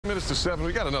minutes to 7.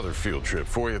 We got another field trip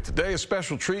for you today. A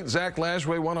special treat. Zach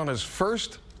Lashway went on his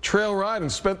first trail ride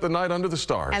and spent the night under the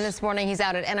stars. And this morning he's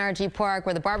out at NRG Park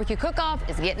where the barbecue cook-off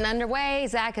is getting underway.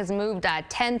 Zach has moved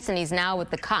tents and he's now with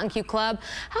the Cotton Q Club.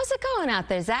 How's it going out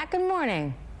there, Zach? Good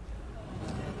morning.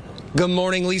 Good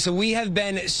morning, Lisa. We have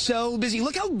been so busy.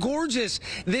 Look how gorgeous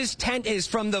this tent is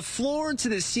from the floor to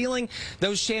the ceiling.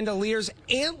 Those chandeliers,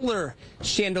 antler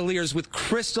chandeliers with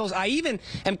crystals. I even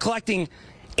am collecting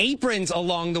aprons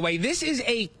along the way. This is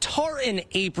a tartan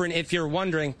apron, if you're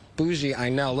wondering. Bougie, I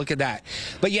know. Look at that.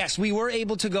 But yes, we were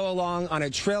able to go along on a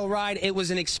trail ride. It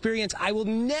was an experience I will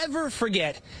never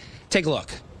forget. Take a look.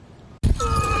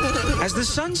 As the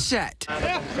sun set,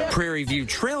 Prairie View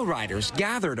trail riders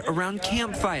gathered around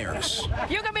campfires.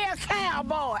 You can be a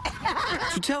cowboy.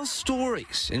 To tell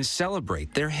stories and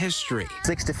celebrate their history.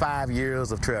 65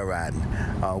 years of trail riding.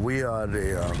 We are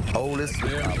the oldest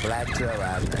black trail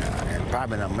rider, and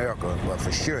probably in America, but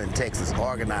for sure in Texas,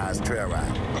 organized trail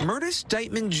ride. Murtis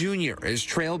Deitman Jr. is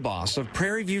trail boss of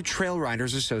Prairie View Trail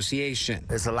Riders Association.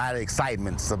 There's a lot of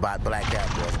excitement about black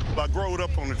cowboys. I grew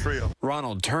up on the trail.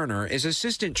 Ronald Turner is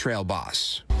assistant trail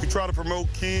boss. We try to promote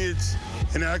kids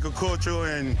in agriculture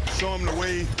and show them the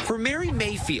way. For Mary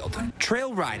Mayfield,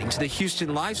 trail riding to the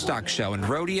Houston Livestock Show and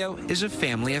Rodeo is a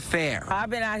family affair. I've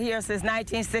been out here since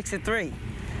 1963.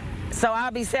 So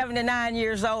I'll be 79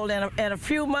 years old in a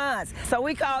few months. So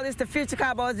we call this the Future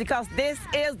Cowboys because this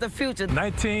is the future.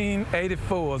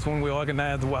 1984 is when we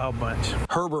organized the Wild Bunch.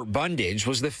 Herbert Bundage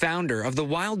was the founder of the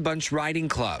Wild Bunch Riding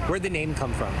Club. Where'd the name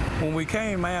come from? When we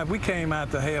came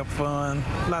out to have fun,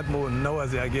 a lot more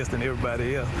noisy, I guess, than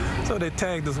everybody else. So they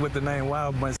tagged us with the name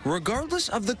Wild Bunch. Regardless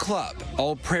of the club,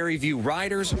 all Prairie View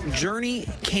riders journey,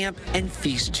 camp, and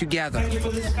feast together. Thank you for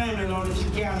this family, Lord, that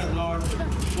you counted, Lord.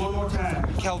 One more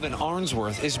time. Kelvin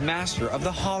Arnsworth is master of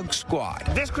the Hog Squad.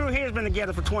 This crew here has been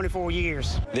together for 24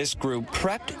 years. This group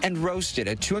prepped and roasted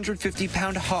a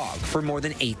 250-pound hog for more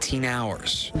than 18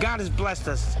 hours. God has blessed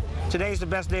us. Today's the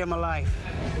best day of my life,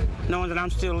 knowing that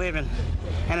I'm still living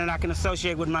and that I can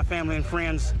associate with my family and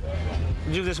friends.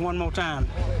 Do this one more time.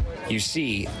 You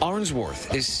see,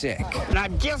 Arnsworth is sick. And I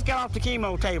just got off the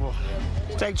chemo table.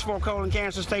 Stage 4 colon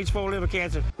cancer, stage 4 liver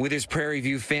cancer. With his Prairie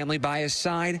View family by his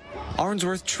side,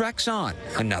 Arnsworth treks on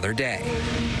another day.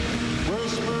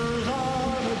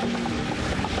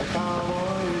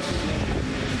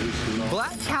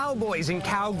 Black cowboys and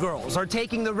cowgirls are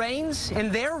taking the reins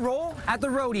in their role at the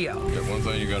rodeo. Yeah, one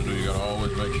thing you got to do, you got to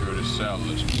always make sure it is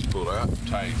saddleless. Pull out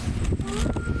tight.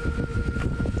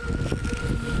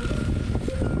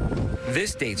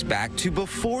 This dates back to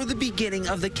before the beginning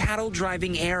of the cattle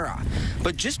driving era.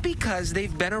 But just because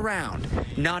they've been around,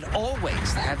 not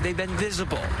always have they been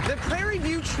visible. The Prairie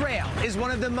View Trail is one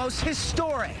of the most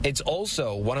historic. It's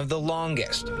also one of the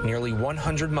longest, nearly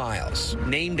 100 miles.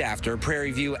 Named after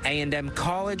Prairie View A&M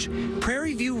College,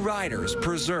 Prairie View riders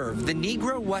preserve the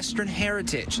Negro Western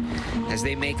heritage as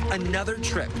they make another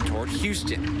trip toward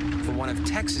Houston for one of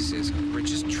Texas's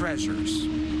richest treasures.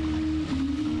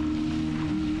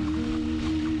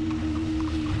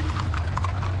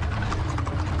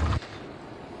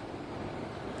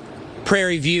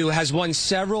 Prairie View has won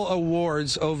several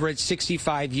awards over its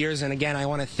 65 years, and again, I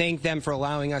want to thank them for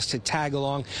allowing us to tag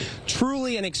along.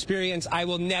 Truly an experience I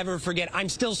will never forget. I'm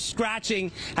still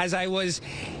scratching as I was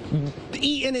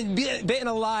eaten and bitten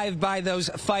alive by those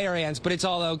fire ants, but it's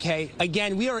all okay.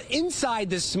 Again, we are inside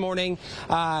this morning.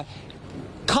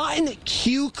 Cotton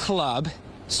Q Club,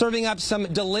 serving up some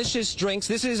delicious drinks.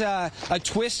 This is a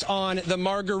twist on the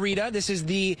margarita. This is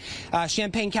the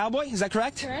Champagne Cowboy. Is that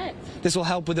correct? Correct. This will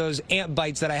help with those ant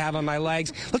bites that I have on my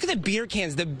legs. Look at the beer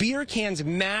cans. The beer cans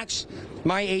match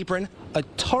my apron, a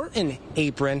tartan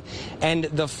apron, and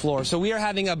the floor. So we are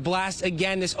having a blast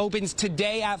again. This opens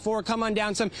today at 4. Come on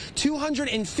down. Some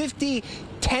 250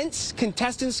 tents,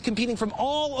 contestants competing from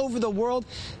all over the world.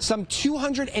 Some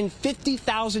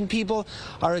 250,000 people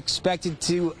are expected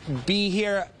to be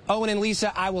here. Owen and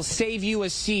Lisa, I will save you a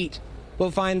seat. We'll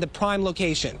find the prime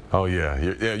location. Oh, yeah.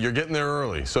 You're getting there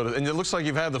early. And it looks like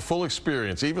you've had the full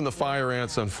experience, even the fire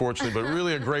ants, unfortunately, but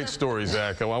really a great story,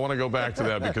 Zach. I want to go back to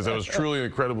that because that was truly an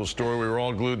incredible story. We were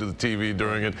all glued to the TV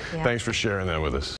during it. Yeah. Thanks for sharing that with us.